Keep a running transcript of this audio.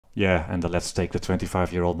Yeah, and the Let's Take the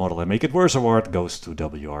 25-year-old model and Make It Worse award goes to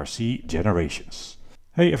WRC Generations.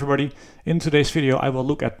 Hey everybody, in today's video I will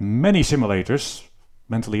look at many simulators,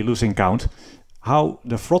 mentally losing count, how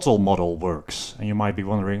the throttle model works. And you might be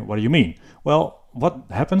wondering, what do you mean? Well, what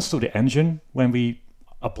happens to the engine when we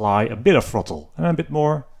apply a bit of throttle, and a bit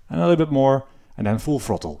more, and a little bit more, and then full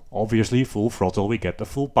throttle. Obviously, full throttle we get the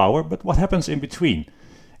full power, but what happens in between?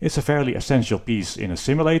 It's a fairly essential piece in a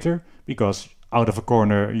simulator, because out of a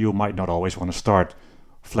corner you might not always want to start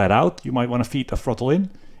flat out, you might want to feed the throttle in.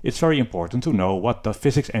 It's very important to know what the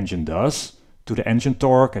physics engine does to the engine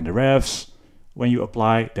torque and the revs when you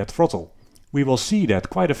apply that throttle. We will see that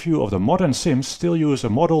quite a few of the modern sims still use a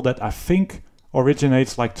model that I think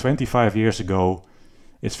originates like 25 years ago.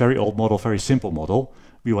 It's very old model, very simple model.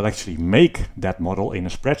 We will actually make that model in a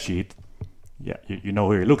spreadsheet. Yeah, you know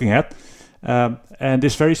who you're looking at. And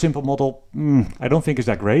this very simple model, I don't think is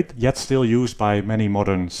that great, yet still used by many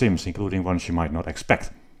modern sims, including ones you might not expect.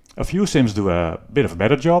 A few sims do a bit of a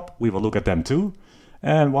better job, we will look at them too.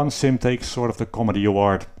 And one sim takes sort of the comedy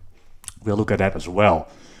award, we'll look at that as well.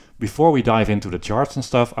 Before we dive into the charts and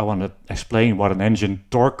stuff, I want to explain what an engine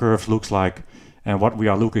torque curve looks like and what we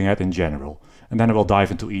are looking at in general. And then I will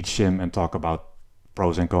dive into each sim and talk about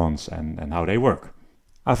pros and cons and how they work.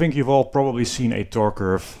 I think you've all probably seen a torque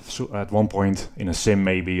curve at one point in a sim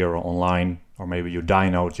maybe, or online, or maybe you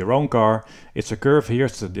dynoed your own car. It's a curve here,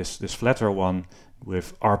 it's this flatter one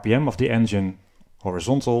with RPM of the engine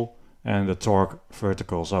horizontal and the torque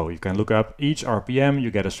vertical. So you can look up each RPM,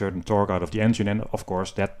 you get a certain torque out of the engine, and of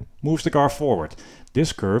course that moves the car forward.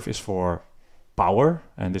 This curve is for power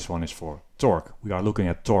and this one is for torque. We are looking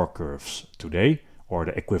at torque curves today, or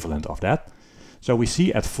the equivalent of that. So we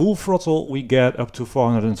see at full throttle we get up to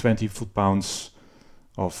 420 foot-pounds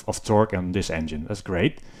of torque on this engine. That's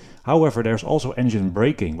great. However, there's also engine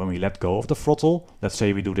braking when we let go of the throttle. Let's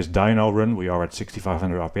say we do this dyno run, we are at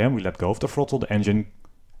 6500 RPM, we let go of the throttle, the engine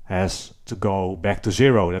has to go back to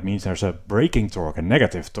zero. That means there's a braking torque, a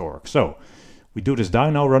negative torque. So we do this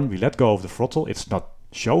dyno run, we let go of the throttle. It's not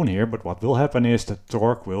shown here, but what will happen is the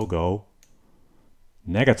torque will go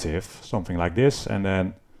negative, something like this, and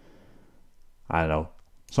then I don't know,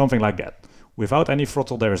 something like that. Without any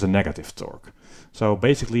throttle there is a negative torque. So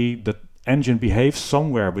basically the engine behaves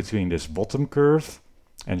somewhere between this bottom curve,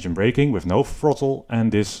 engine braking with no throttle,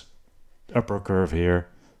 and this upper curve here,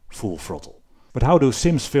 full throttle. But how do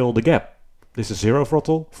sims fill the gap? This is zero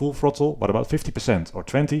throttle, full throttle, what about 50% or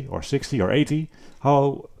 20 or 60 or 80?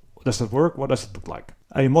 How does that work? What does it look like?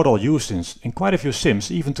 A model used in quite a few sims,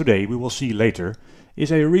 even today, we will see later, is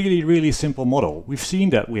a really simple model. We've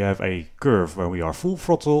seen that we have a curve when we are full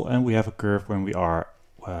throttle and we have a curve when we are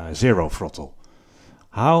zero throttle.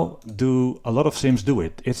 How do a lot of sims do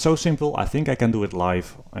it? It's so simple, I think I can do it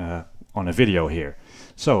live on a video here.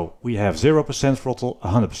 So we have 0% throttle,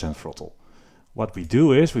 100% throttle. What we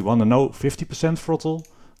do is we want to know 50% throttle.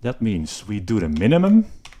 That means we do the minimum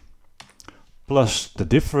plus the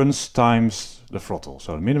difference times the throttle.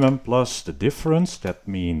 So the minimum plus the difference, that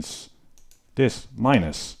means this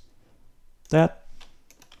minus that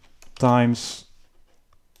times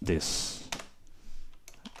this.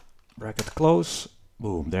 Bracket close,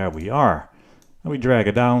 boom, there we are. And we drag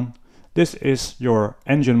it down. This is your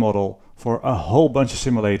engine model for a whole bunch of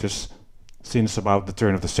simulators since about the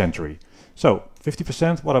turn of the century. So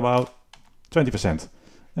 50%, what about 20%?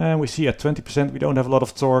 And we see at 20% we don't have a lot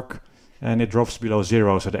of torque and it drops below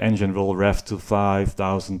zero, so the engine will rev to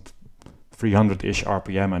 5,300-ish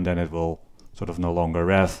RPM and then it will sort of no longer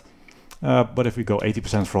rev. But if we go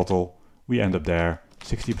 80% throttle, we end up there.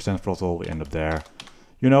 60% throttle, we end up there.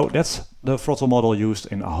 You know, that's the throttle model used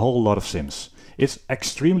in a whole lot of sims. It's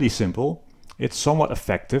extremely simple, it's somewhat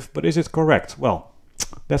effective, but is it correct? Well,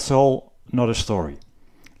 that's all another story.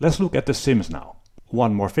 Let's look at the sims now.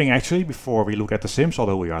 One more thing actually, before we look at the sims,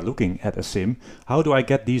 although we are looking at a sim, how do I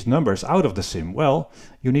get these numbers out of the sim? Well,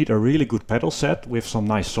 you need a really good pedal set with some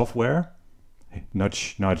nice software.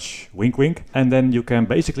 Nudge, nudge, wink, wink. And then you can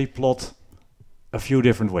basically plot a few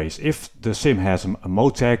different ways. If the sim has a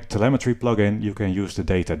Motec telemetry plugin, you can use the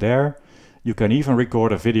data there. You can even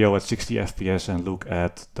record a video at 60 FPS and look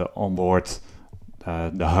at the onboard,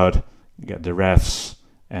 the HUD, get the revs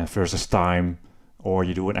and versus time. Or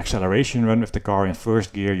you do an acceleration run with the car in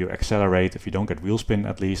first gear, you accelerate, if you don't get wheel spin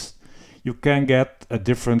at least. You can get a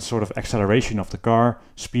different sort of acceleration of the car,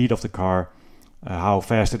 speed of the car, how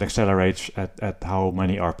fast it accelerates at how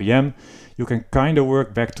many RPM. You can kind of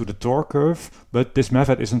work back to the torque curve, but this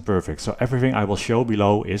method isn't perfect. So everything I will show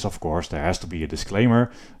below is, of course, there has to be a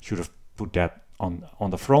disclaimer. Should have put that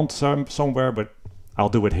on the front somewhere, but I'll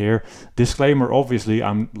do it here. Disclaimer, obviously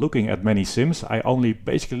I'm looking at many sims. I only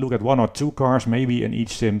basically look at 1 or 2 cars maybe in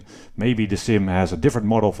each sim. Maybe the sim has a different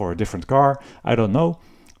model for a different car. I don't know.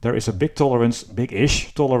 There is a big tolerance,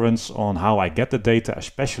 big-ish tolerance on how I get the data,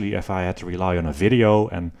 especially if I had to rely on a video,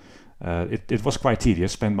 and it was quite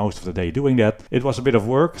tedious, spent most of the day doing that. It was a bit of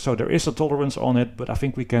work, so there is a tolerance on it, but I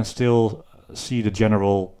think we can still see the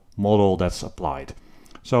general model that's applied.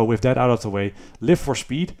 So with that out of the way, Live for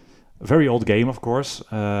Speed, very old game of course.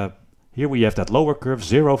 Here we have that lower curve,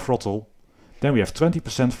 0 throttle, then we have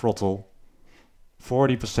 20% throttle,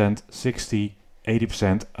 40%, 60,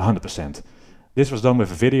 80%, 100%. This was done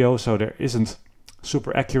with a video, so there isn't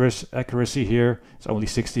super accuracy here. It's only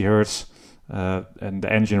 60 Hertz, and the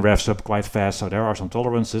engine revs up quite fast, so there are some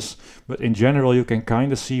tolerances. But in general, you can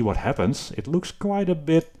kind of see what happens. It looks quite a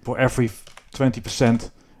bit, for every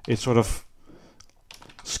 20%, it sort of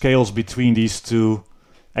scales between these two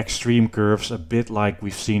extreme curves, a bit like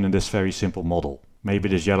we've seen in this very simple model. Maybe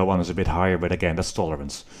this yellow one is a bit higher, but again, that's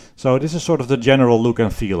tolerance. So this is sort of the general look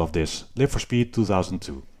and feel of this. Live for Speed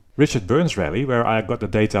 2002. Richard Burns Rally, where I got the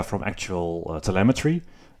data from actual telemetry,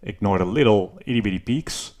 ignore the little itty bitty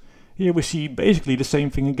peaks. Here we see basically the same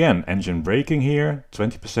thing again. Engine braking here,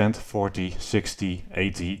 20%, 40, 60,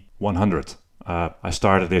 80, 100. I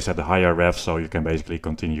started this at the higher rev, so you can basically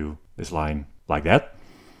continue this line like that.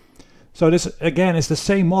 So this again is the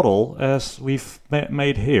same model as we've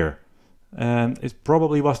made here. And it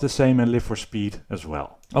probably was the same in Live for Speed as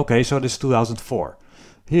well. Okay, so this is 2004.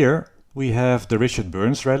 Here we have the Richard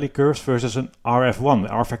Burns rally curves versus an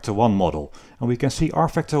RFactor 1 model. And we can see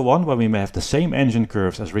RFactor 1 when we may have the same engine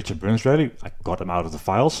curves as Richard Burns rally. I got them out of the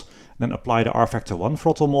files. Then apply the RFactor 1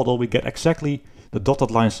 throttle model. We get exactly the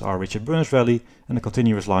dotted lines are Richard Burns rally and the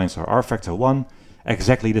continuous lines are RFactor 1,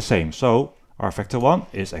 exactly the same. So RFactor 1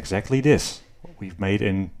 is exactly this, what we've made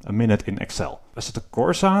in a minute in Excel. Assetto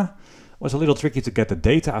Corsa was a little tricky to get the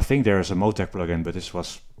data. I think there is a Motec plugin, but this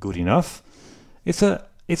was good enough. It's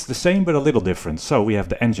the same but a little different. So we have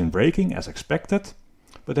the engine braking as expected,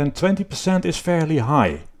 but then 20% is fairly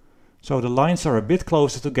high. So the lines are a bit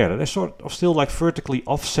closer together. They're sort of still like vertically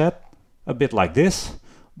offset, a bit like this,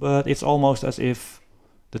 but it's almost as if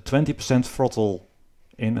the 20% throttle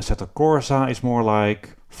in Assetto Corsa is more like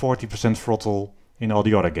 40% throttle in all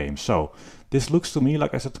the other games. So this looks to me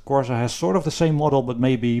like Assetto Corsa has sort of the same model, but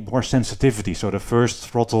maybe more sensitivity. So the first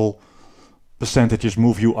throttle percentages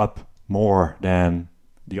move you up more than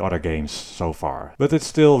the other games so far. But it's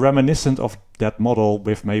still reminiscent of that model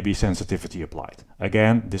with maybe sensitivity applied.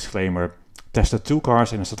 Again, disclaimer, tested 2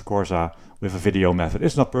 cars in Assetto Corsa with a video method.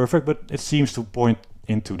 It's not perfect, but it seems to point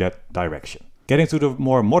into that direction. Getting to the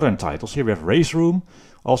more modern titles, here we have RaceRoom,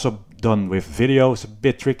 also done with video. It's a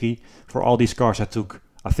bit tricky. For all these cars I took,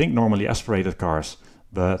 I think normally aspirated cars,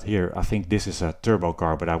 but here I think this is a turbo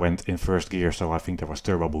car, but I went in first gear, so I think there was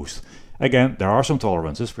turbo boost. Again, there are some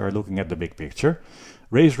tolerances. We are looking at the big picture.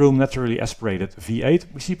 RaceRoom naturally aspirated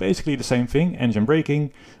V8. We see basically the same thing. Engine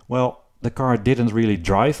braking. Well, the car didn't really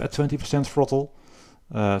drive at 20% throttle,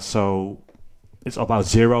 so it's about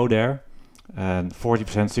 0 there. And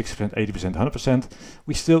 40%, 60%, 80%, 100%.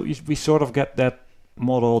 We sort of get that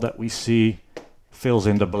model that we see fills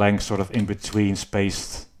in the blanks sort of in between,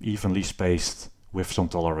 spaced, evenly spaced with some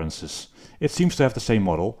tolerances. It seems to have the same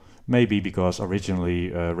model. Maybe because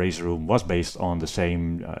originally RaceRoom was based on the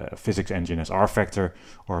same physics engine as RFactor,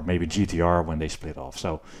 or maybe GTR when they split off.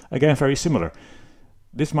 So again, very similar.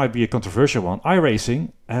 This might be a controversial one.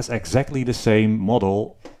 iRacing has exactly the same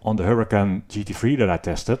model on the Huracan GT3 that I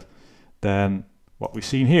tested than what we've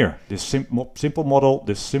seen here. This simple model,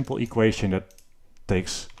 this simple equation that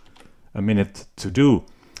takes a minute to do.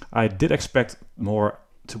 I did expect more,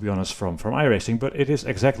 to be honest, from iRacing, but it is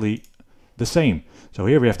exactly the same. So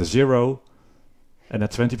here we have the 0, and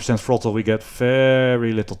at 20% throttle we get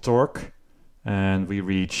very little torque, and we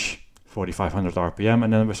reach 4500 RPM,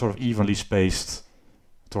 and then we're sort of evenly spaced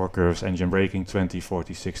torque curves, engine braking 20,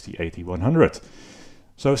 40, 60, 80, 100.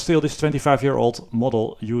 So still this 25-year-old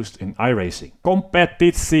model used in iRacing.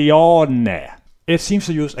 COMPETIZIONEEE. It seems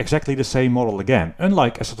to use exactly the same model again,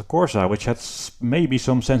 unlike Assetto Corsa, which had maybe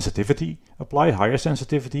some sensitivity applied, higher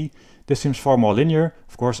sensitivity. This seems far more linear.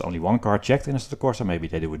 Of course, only 1 car checked in Assetto Corsa, maybe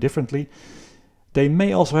they do it differently. They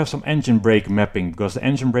may also have some engine brake mapping, because the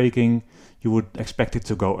engine braking, you would expect it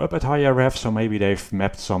to go up at higher rev, so maybe they've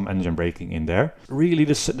mapped some engine braking in there. Really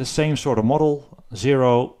the same sort of model,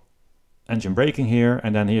 0 engine braking here,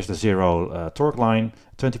 and then here's the 0 torque line.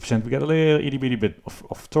 20% we get a little itty bitty bit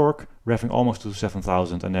of torque, revving almost to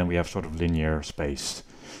 7000, and then we have sort of linear space.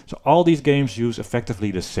 So all these games use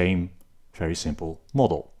effectively the same very simple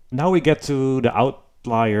model. Now we get to the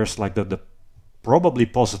outliers, like the probably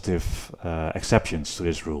positive exceptions to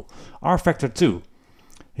this rule. RFactor 2.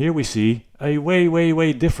 Here we see a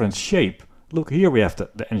way different shape. Look, here we have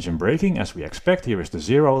the engine braking as we expect. Here is the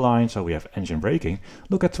 0 line, so we have engine braking.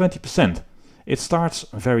 Look at 20%. It starts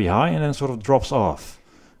very high and then sort of drops off.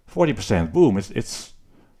 40%, boom, it's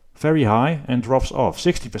very high and drops off.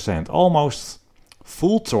 60%, almost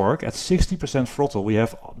full torque at 60% throttle. We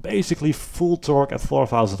have basically full torque at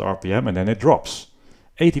 4000 RPM and then it drops.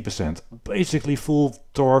 80%, basically full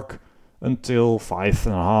torque until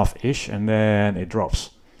 5.5-ish and then it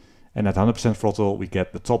drops. And at 100% throttle we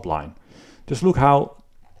get the top line. Just look how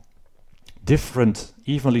different,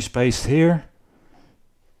 evenly spaced here,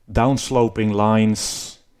 downsloping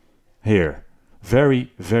lines here.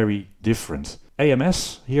 Very different.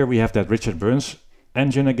 AMS, here we have that Richard Burns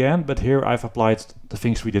engine again, but here I've applied the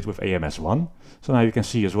things we did with AMS1. So now you can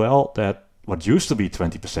see as well that what used to be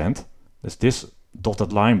 20%, there's this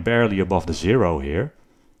dotted line barely above the 0 here,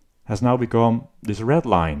 has now become this red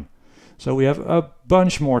line. So we have a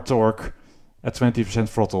bunch more torque at 20%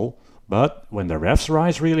 throttle, but when the revs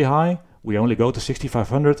rise really high, we only go to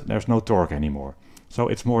 6500, there's no torque anymore. So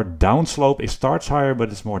it's more downslope, it starts higher,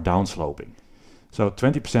 but it's more downsloping. So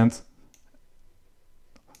 20%,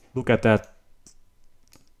 look at that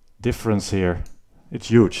difference here, it's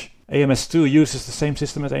huge. AMS2 uses the same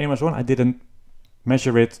system as AMS1, I didn't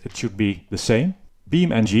measure it, it should be the same.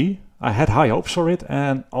 BeamNG, I had high hopes for it,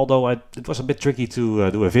 and although it was a bit tricky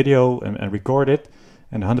to do a video and record it,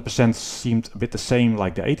 and 100% seemed a bit the same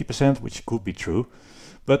like the 80%, which could be true.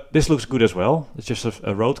 But this looks good as well. It's just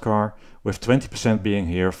a road car with 20% being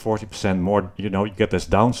here, 40% more, you know, you get this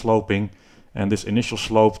downsloping and this initial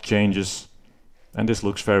slope changes, and this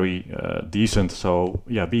looks very decent. So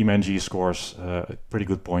yeah, BeamNG scores pretty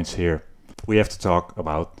good points here. We have to talk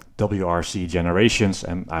about WRC Generations,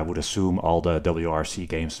 and I would assume all the WRC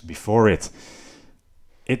games before it.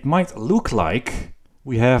 It might look like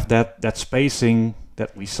we have that spacing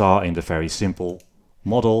that we saw in the very simple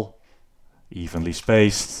model, evenly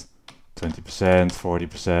spaced, 20%,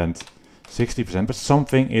 40%, 60%, but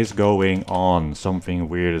something is going on, something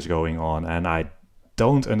weird is going on, and I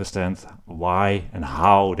don't understand why and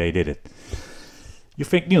how they did it. You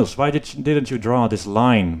think, Niels, why didn't you draw this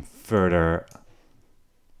line further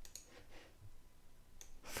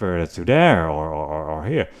to there or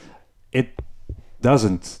here? It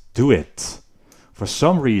doesn't do it. For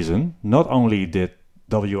some reason, not only did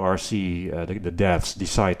WRC, the devs,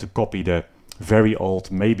 decide to copy the very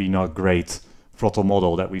old, maybe not great throttle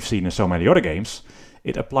model that we've seen in so many other games,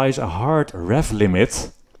 it applies a hard rev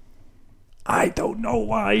limit. I don't know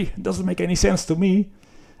why, it doesn't make any sense to me,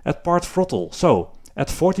 at part throttle. So, at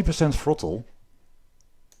 40% throttle,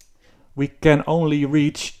 we can only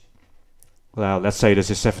reach, well, let's say this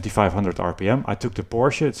is 7500 RPM. I took the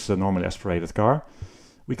Porsche, it's a normally aspirated car.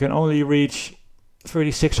 We can only reach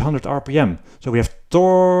 3600 RPM. So we have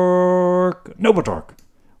torque, no more torque.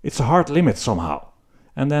 It's a hard limit somehow.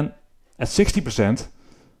 And then at 60%,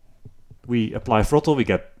 we apply throttle, we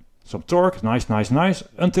get some torque, nice,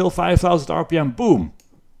 until 5000 RPM, boom.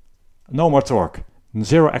 No more torque,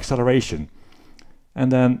 zero acceleration.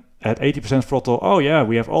 And then at 80% throttle, oh yeah,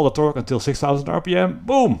 we have all the torque until 6000 RPM,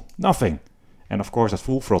 boom, nothing. And of course at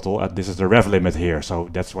full throttle, this is the rev limit here, so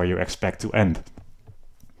that's where you expect to end.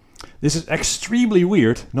 This is extremely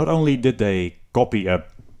weird. Not only did they copy a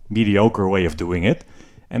mediocre way of doing it,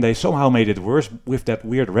 and they somehow made it worse with that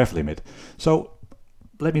weird rev limit. So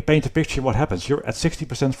let me paint a picture what happens. You're at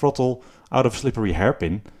 60% throttle out of slippery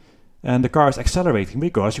hairpin, and the car is accelerating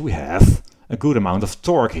because we have a good amount of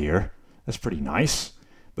torque here. That's pretty nice.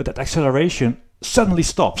 But that acceleration suddenly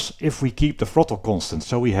stops if we keep the throttle constant.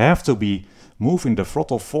 So we have to be moving the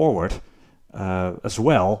throttle forward as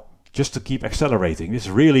well, just to keep accelerating. This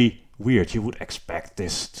is really weird. You would expect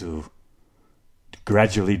this to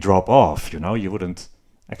gradually drop off, you know, you wouldn't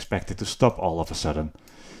expect it to stop all of a sudden.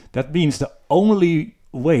 That means the only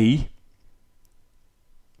way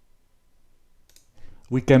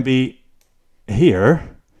we can be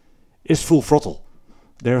here is full throttle.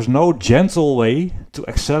 There's no gentle way to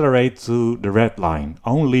accelerate to the red line,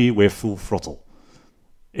 only with full throttle.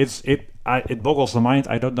 It boggles the mind.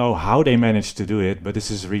 I don't know how they managed to do it, but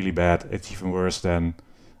this is really bad. It's even worse than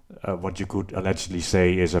what you could allegedly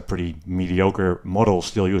say is a pretty mediocre model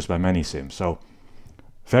still used by many sims. So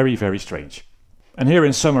very strange. And here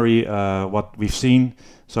in summary what we've seen.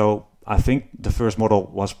 So I think the first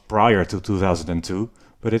model was prior to 2002,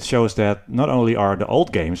 but it shows that not only are the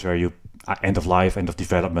old games where you end of life, end of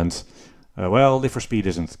development, well, Live for Speed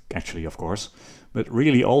isn't actually, of course, but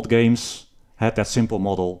really old games had that simple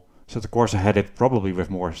model. Assetto Corsa had it probably with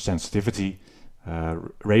more sensitivity.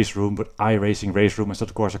 RaceRoom, but iRacing, RaceRoom,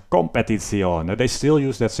 Assetto Corsa, COMPETIZIONEE. Now, they still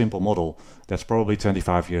use that simple model that's probably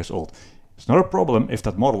 25 years old. It's not a problem if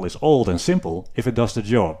that model is old and simple, if it does the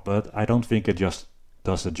job, but I don't think it just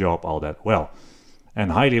does the job all that well.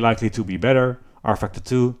 And highly likely to be better, RFactor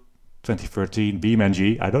 2, 2013,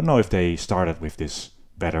 BeamNG. I don't know if they started with this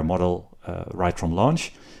better model right from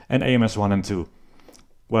launch. And AMS 1 and 2.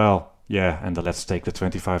 Well, yeah, and the Let's Take the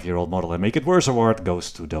 25-year-old model and Make It Worse award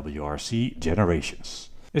goes to WRC Generations.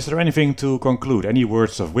 Is there anything to conclude? Any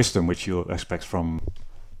words of wisdom which you expect from,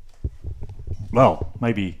 well,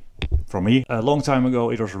 maybe from me? A long time ago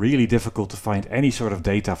it was really difficult to find any sort of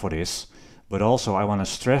data for this, but also I want to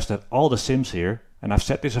stress that all the sims here, and I've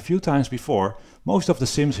said this a few times before, most of the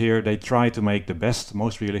sims here, they try to make the best,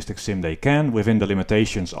 most realistic sim they can within the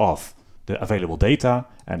limitations of the available data,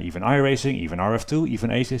 and even iRacing, even RF2,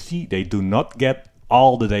 even ACC, they do not get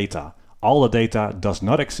all the data. All the data does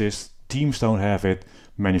not exist, teams don't have it,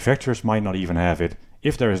 manufacturers might not even have it.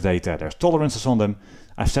 If there is data, there's tolerances on them.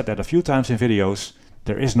 I've said that a few times in videos.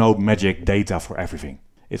 There is no magic data for everything.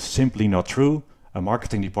 It's simply not true. A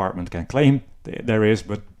marketing department can claim there is,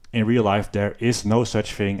 but in real life there is no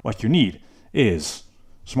such thing. What you need is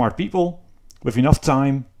smart people with enough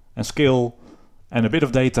time and skill and a bit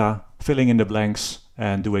of data, filling in the blanks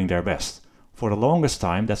and doing their best. For the longest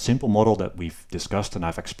time, that simple model that we've discussed and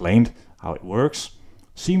I've explained how it works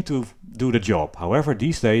seemed to do the job. However,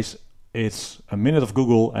 these days it's a minute of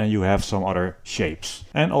Google and you have some other shapes.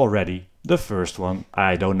 And already the first one,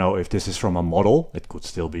 I don't know if this is from a model, it could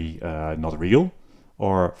still be not real,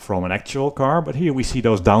 or from an actual car, but here we see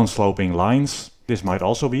those downsloping lines. This might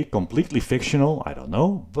also be completely fictional, I don't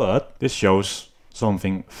know, but this shows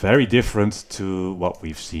something very different to what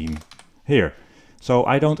we've seen here. So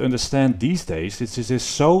I don't understand these days, this is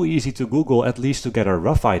so easy to Google at least to get a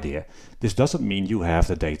rough idea. This doesn't mean you have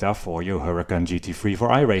the data for your Huracan GT3 for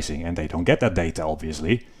iRacing, and they don't get that data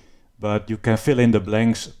obviously, but you can fill in the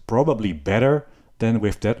blanks probably better than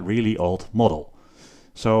with that really old model.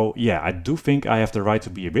 So yeah, I do think I have the right to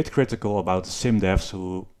be a bit critical about sim devs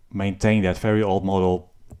who maintain that very old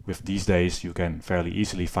model. With these days you can fairly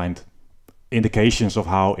easily find indications of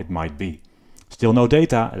how it might be. Still no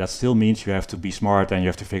data, that still means you have to be smart and you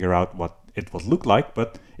have to figure out what it would look like,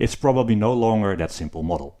 but it's probably no longer that simple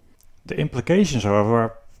model. The implications, however,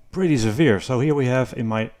 are pretty severe. So here we have in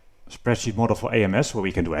my spreadsheet model for AMS where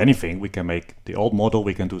we can do anything. We can make the old model,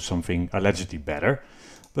 we can do something allegedly better.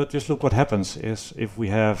 But just look what happens is if we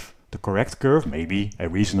have the correct curve, maybe a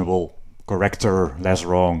reasonable corrector, less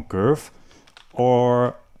wrong curve,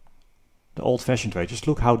 or the old-fashioned way. Just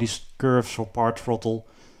look how these curves for part throttle,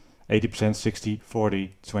 80%, 60,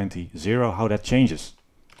 40, 20, 0, how that changes.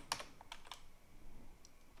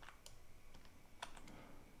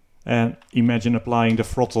 And imagine applying the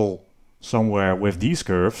throttle somewhere with these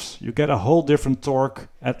curves. You get a whole different torque.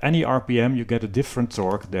 At any RPM you get a different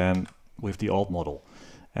torque than with the old model.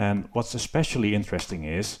 And what's especially interesting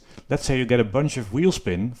is, let's say you get a bunch of wheel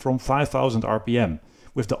spin from 5000 RPM.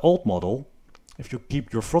 With the old model, if you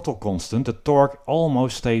keep your throttle constant, the torque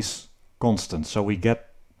almost stays constant. So we get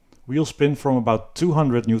wheel spin from about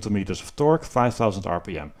 200 Newton meters of torque, 5000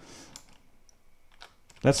 RPM.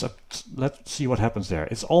 Let's see what happens there.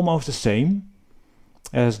 It's almost the same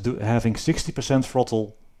as having 60%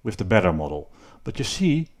 throttle with the better model. But you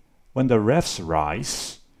see, when the revs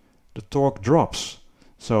rise, the torque drops.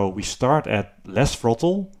 So we start at less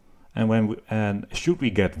throttle, and should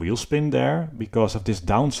we get wheel spin there, because of this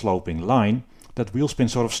downsloping line, that wheel spin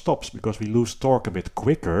sort of stops because we lose torque a bit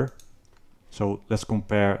quicker. So let's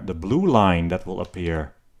compare the blue line that will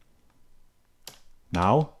appear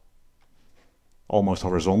now, almost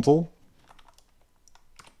horizontal,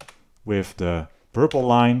 with the purple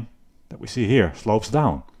line that we see here, slopes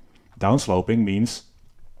down. Downsloping means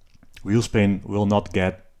wheel spin will not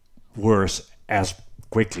get worse as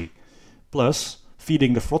quickly. Plus,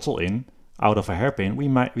 feeding the throttle in out of a hairpin, we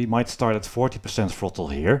might start at 40% throttle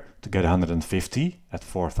here to get 150 at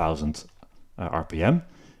 4000 RPM.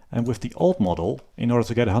 And with the old model, in order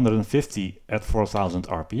to get 150 at 4000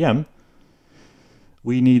 RPM,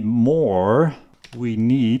 we need more. We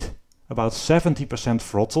need about 70%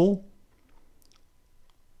 throttle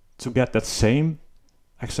to get that same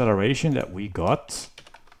acceleration that we got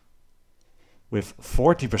with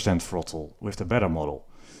 40% throttle with the better model.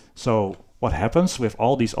 So what happens with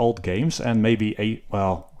all these old games, and maybe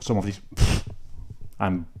some of these,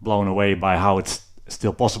 I'm blown away by how it's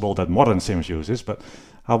still possible that modern sims use this, but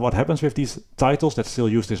what happens with these titles that still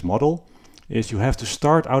use this model is you have to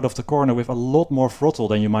start out of the corner with a lot more throttle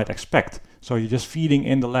than you might expect. So you're just feeding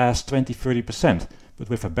in the last 20-30%. But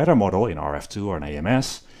with a better model in RF2 or an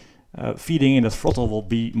AMS, feeding in the throttle will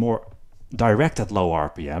be more direct at low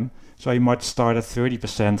RPM. So you might start at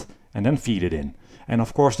 30% and then feed it in. And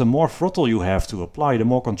of course, the more throttle you have to apply, the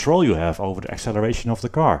more control you have over the acceleration of the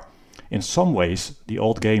car. In some ways, the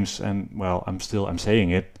old games, and well, I'm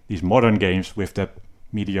saying it, these modern games with that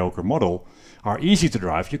mediocre model are easy to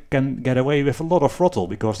drive. You can get away with a lot of throttle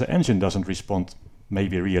because the engine doesn't respond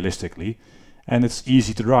maybe realistically. And it's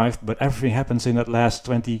easy to drive, but everything happens in that last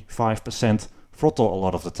 25% throttle a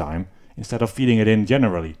lot of the time, instead of feeding it in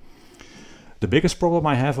generally. The biggest problem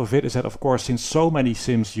I have with it is that, of course, since so many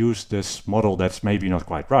sims use this model that's maybe not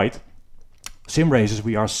quite right, sim races,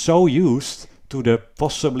 we are so used to the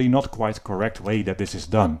possibly not quite correct way that this is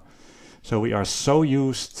done. So we are so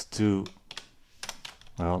used to,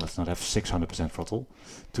 well, let's not have 600% throttle,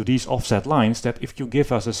 to these offset lines that if you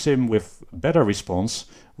give us a sim with better response,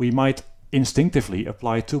 we might instinctively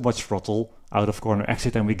apply too much throttle out of corner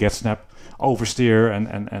exit and we get snap oversteer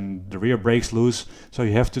and the rear brakes loose. So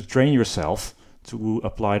you have to train yourself to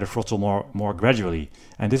apply the throttle more gradually.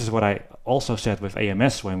 And this is what I also said with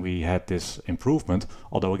AMS when we had this improvement.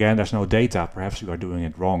 Although again, there's no data, perhaps you are doing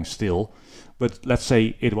it wrong still. But let's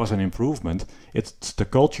say it was an improvement. It's the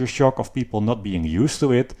culture shock of people not being used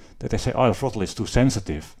to it, that they say, oh, the throttle is too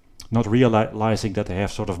sensitive. Not realizing that they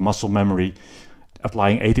have sort of muscle memory.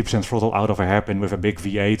 Applying 80% throttle out of a hairpin with a big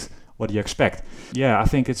V8, what do you expect? Yeah, I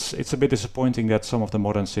think it's a bit disappointing that some of the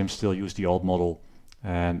modern sims still use the old model.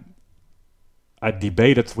 And I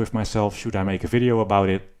debated with myself, should I make a video about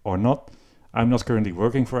it or not? I'm not currently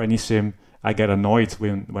working for any sim. I get annoyed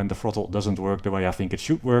when the throttle doesn't work the way I think it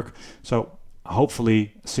should work. So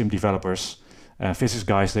hopefully sim developers, physics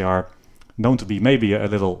guys, they are known to be maybe a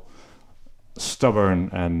little stubborn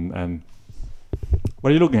and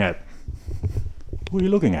what are you looking at? Who are you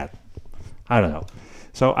looking at? I don't know.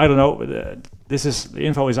 So I don't know. The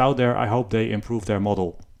info is out there. I hope they improve their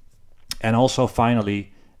model. And also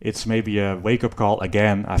finally, it's maybe a wake-up call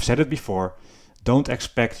again. I've said it before. Don't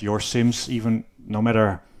expect your sims, even no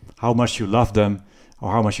matter how much you love them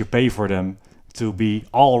or how much you pay for them, to be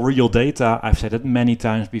all real data. I've said it many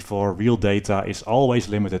times before. Real data is always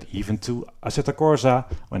limited, even to Assetto Corsa.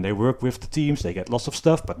 When they work with the teams, they get lots of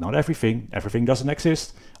stuff, but not everything. Everything doesn't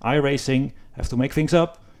exist. iRacing have to make things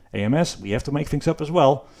up. AMS, we have to make things up as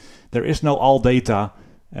well. There is no all data,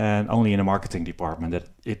 and only in the marketing department that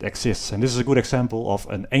it exists. And this is a good example of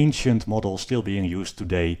an ancient model still being used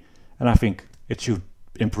today. And I think it should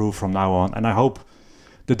improve from now on. And I hope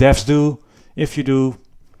the devs do. If you do,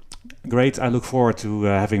 great. I look forward to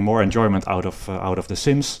having more enjoyment out of the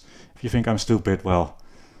sims. If you think I'm stupid, well,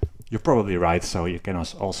 you're probably right, so you can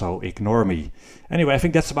also ignore me. Anyway, I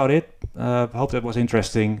think that's about it. Hope that was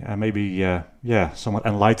interesting and maybe yeah, somewhat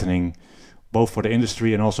enlightening, both for the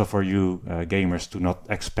industry and also for you gamers, to not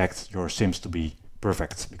expect your sims to be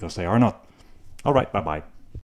perfect, because they are not. All right, bye-bye.